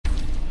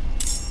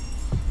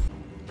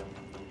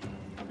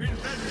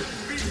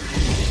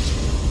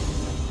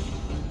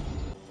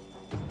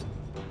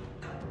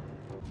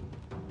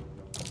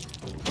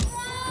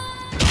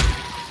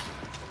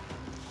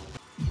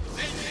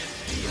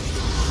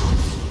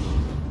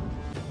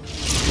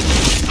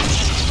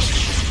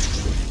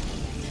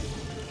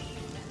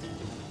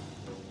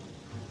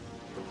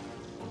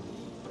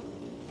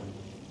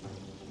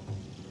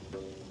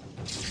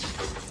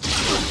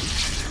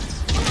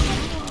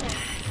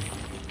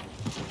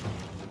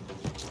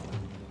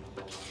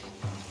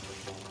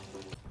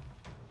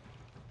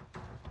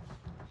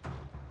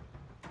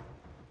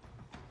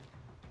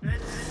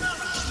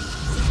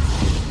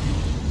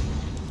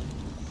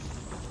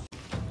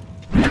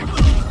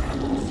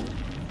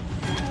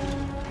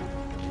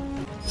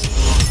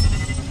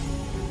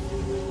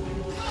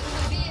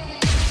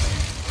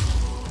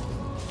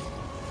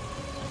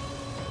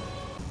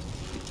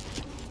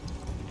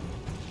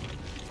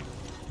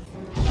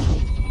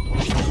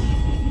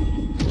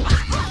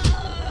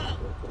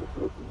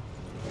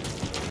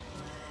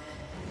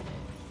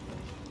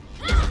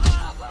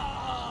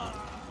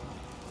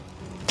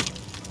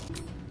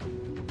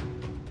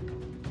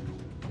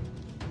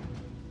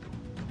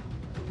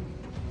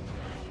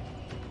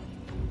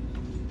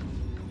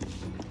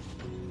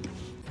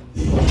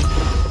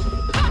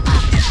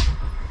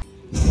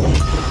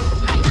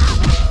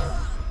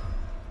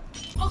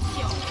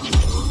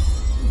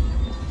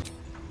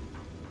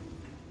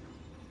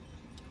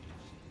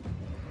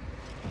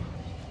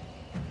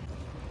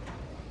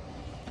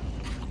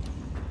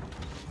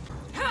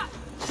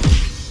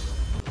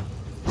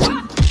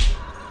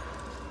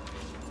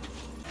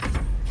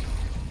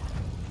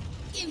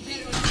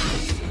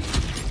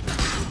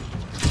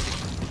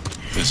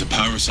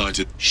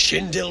Parasited.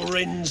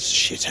 Schindilrin's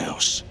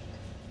shithouse.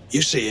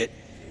 You see it?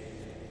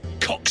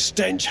 Cock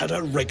stench had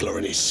a wriggler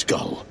in his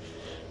skull.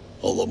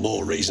 All the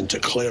more reason to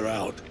clear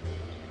out.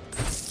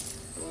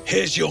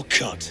 Here's your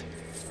cut.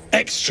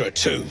 Extra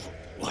too,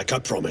 like I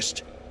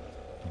promised.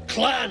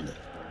 Clan,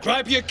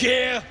 grab your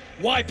gear,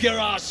 wipe your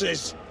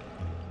asses.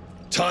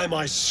 Time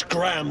I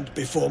scrammed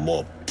before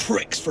more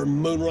pricks from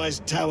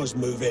Moonrise Towers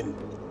move in.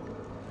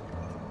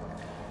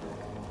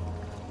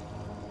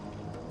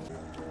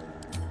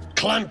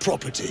 Clan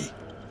property.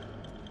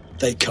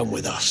 They come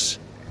with us.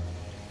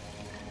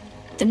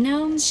 The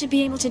gnomes should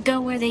be able to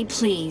go where they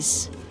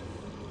please.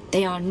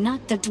 They are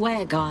not the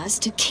Dwergars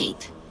to keep.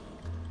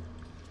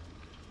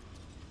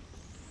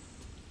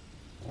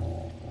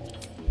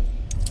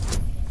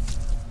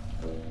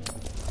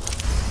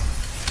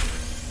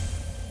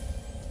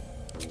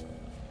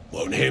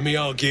 Won't hear me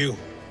argue.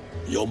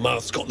 Your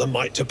mouth's got the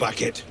might to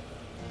back it.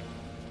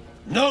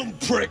 Gnome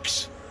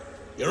pricks!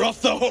 You're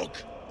off the hook!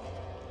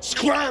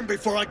 Scram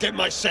before I get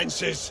my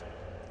senses!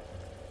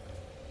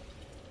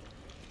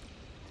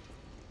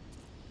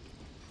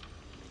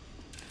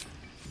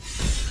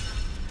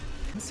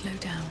 Slow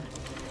down.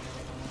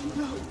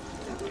 No.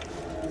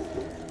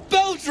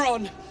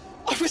 Beldron!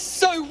 I was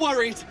so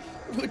worried!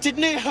 Did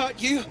Near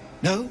hurt you?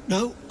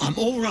 No, I'm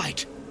all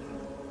right.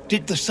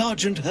 Did the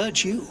sergeant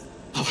hurt you?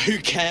 Oh, who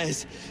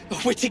cares?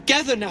 We're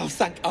together now,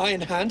 thank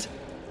Iron Hand.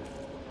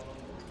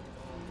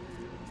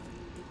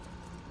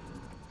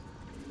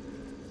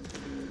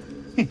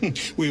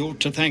 We ought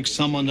to thank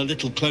someone a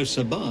little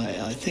closer by,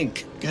 I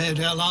think.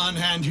 Gaedel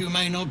Ironhand you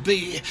may not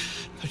be,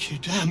 but you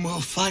damn well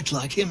fight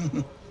like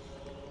him.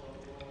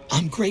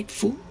 I'm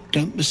grateful,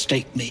 don't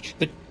mistake me,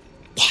 but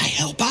why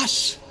help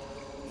us?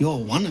 You're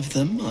one of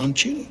them,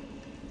 aren't you?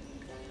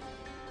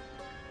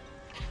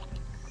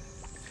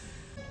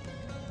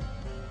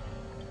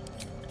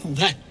 Well,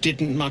 that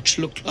didn't much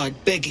look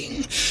like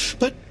begging,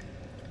 but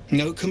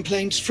no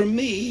complaints from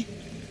me.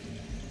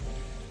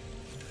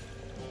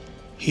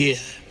 Here.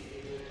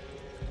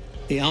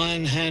 The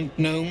Iron Hand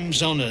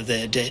gnomes honor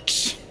their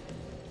debts.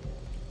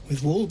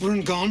 With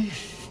Walbran gone,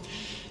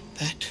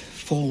 that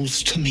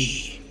falls to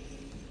me.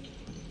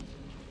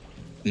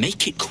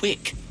 Make it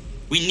quick.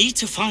 We need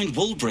to find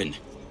Walbran.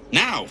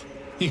 Now!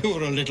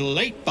 You're a little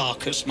late,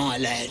 Barkus, my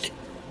lad.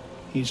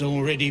 He's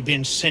already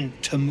been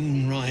sent to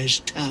Moonrise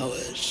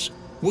Towers.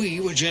 We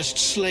were just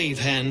slave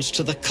hands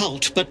to the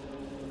cult, but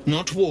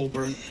not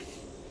Walbran.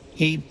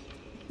 He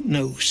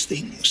knows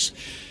things.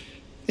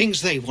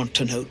 Things they want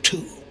to know,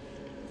 too.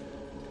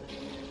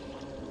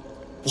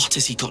 What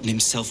has he gotten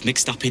himself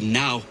mixed up in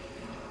now?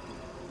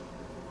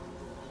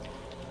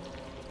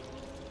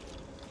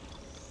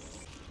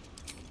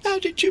 How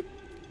did you...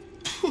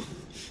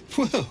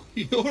 Well,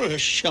 you're a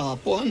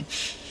sharp one.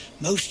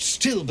 Most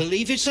still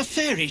believe it's a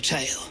fairy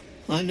tale.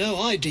 I know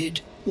I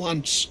did,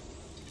 once.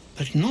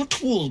 But not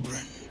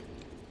Walbran.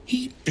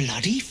 He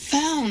bloody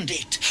found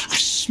it. A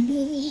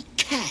small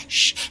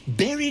cache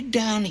buried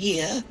down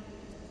here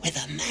with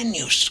a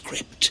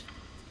manuscript.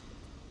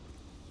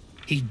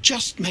 He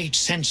just made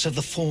sense of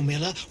the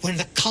formula when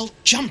the cult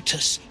jumped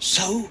us,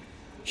 so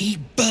he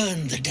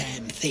burned the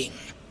damn thing.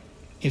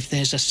 If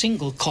there's a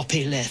single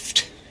copy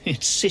left,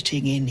 it's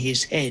sitting in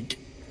his head.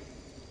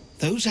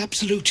 Those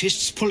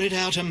absolutists pull it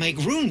out and make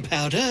rune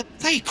powder,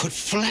 they could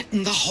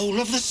flatten the whole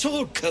of the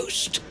Sword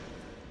Coast.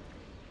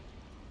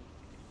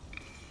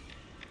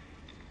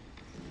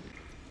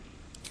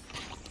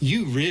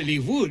 You really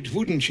would,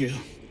 wouldn't you?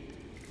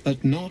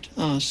 But not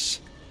us.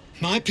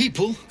 My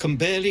people can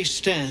barely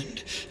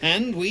stand,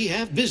 and we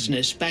have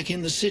business back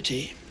in the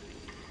city.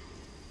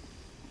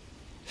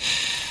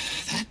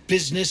 That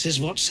business is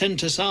what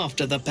sent us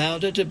after the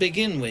powder to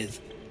begin with.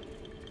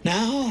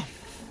 Now,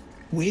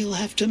 we'll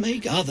have to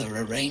make other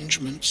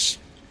arrangements.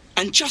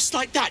 And just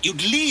like that,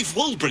 you'd leave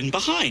Walbran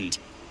behind.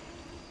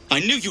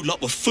 I knew you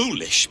lot were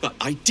foolish, but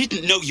I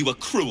didn't know you were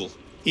cruel.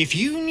 If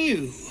you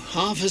knew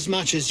half as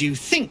much as you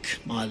think,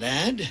 my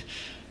lad,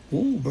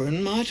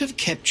 Walbran might have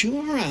kept you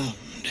around.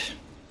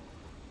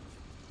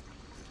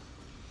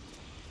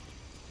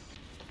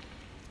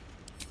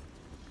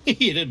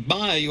 He'd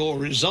admire your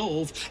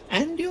resolve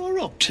and your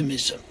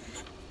optimism.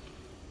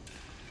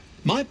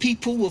 My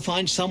people will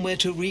find somewhere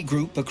to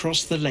regroup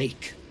across the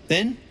lake,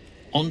 then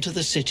on to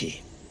the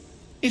city.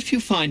 If you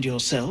find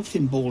yourself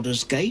in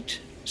Baldur's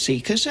Gate,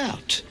 seek us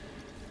out.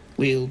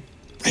 We'll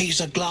raise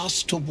a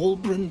glass to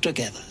Walbran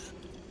together.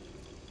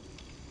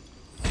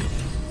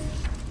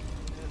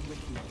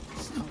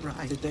 It's not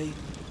right. Did they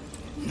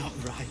not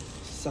right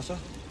suffer?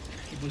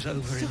 It was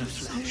over in a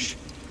flash.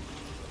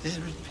 They're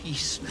at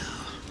peace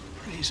now.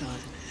 Praise Iron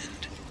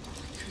Hand.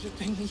 Could have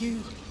been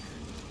you.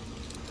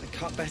 I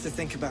can't bear to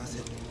think about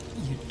it.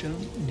 You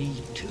don't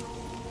need to.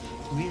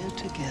 We're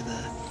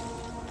together.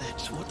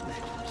 That's what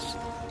matters.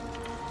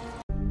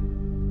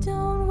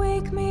 Don't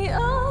wake me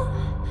up.